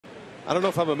I don't know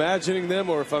if I'm imagining them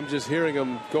or if I'm just hearing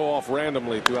them go off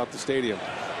randomly throughout the stadium.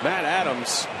 Matt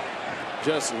Adams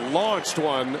just launched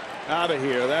one out of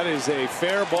here. That is a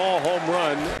fair ball home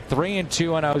run.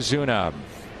 3-2 on Ozuna.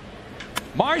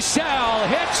 Marcel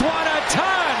hits one a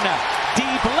ton.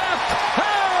 Deep left.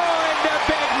 Oh, into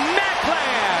big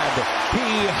Macland. He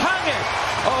hung it.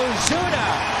 Ozuna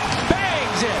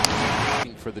bangs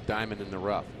it. For the diamond in the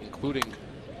rough, including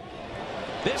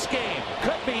this game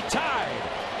could be tied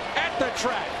at the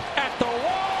track, at the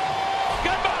wall.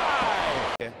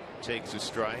 Goodbye. Takes a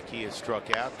strike. He has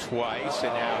struck out twice,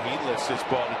 and now he lifts this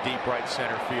ball to deep right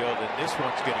center field, and this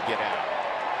one's going to get out.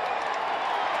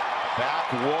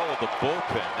 Back wall of the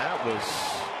bullpen. That was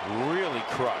really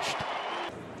crushed.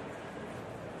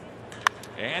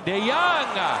 And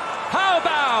DeYoung, how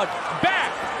about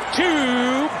back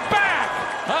to back?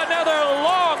 Another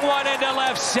long one into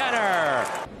left center.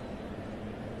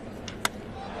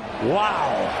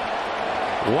 Wow.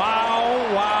 Wow,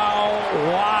 wow,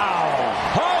 wow.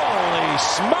 Holy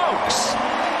smokes.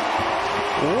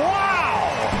 Wow.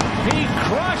 He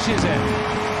crushes it.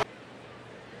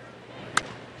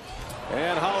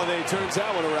 And Holiday turns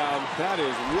that one around. That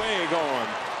is way gone.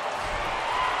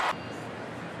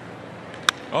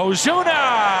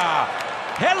 Ozuna.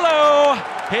 Hello.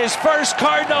 His first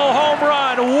Cardinal home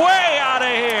run. Way out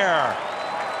of here.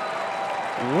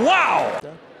 Wow.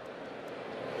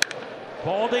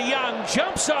 Paul DeYoung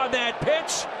jumps on that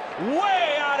pitch.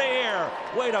 Way out of here.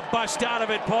 Way to bust out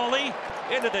of it, Paulie.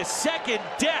 Into the second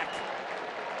deck.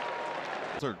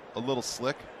 They're a little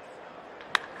slick.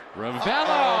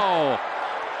 Ravello.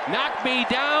 Knock me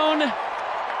down.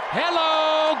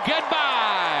 Hello.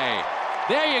 Goodbye.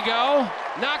 There you go.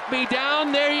 Knock me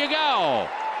down. There you go.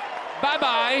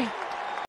 Bye-bye.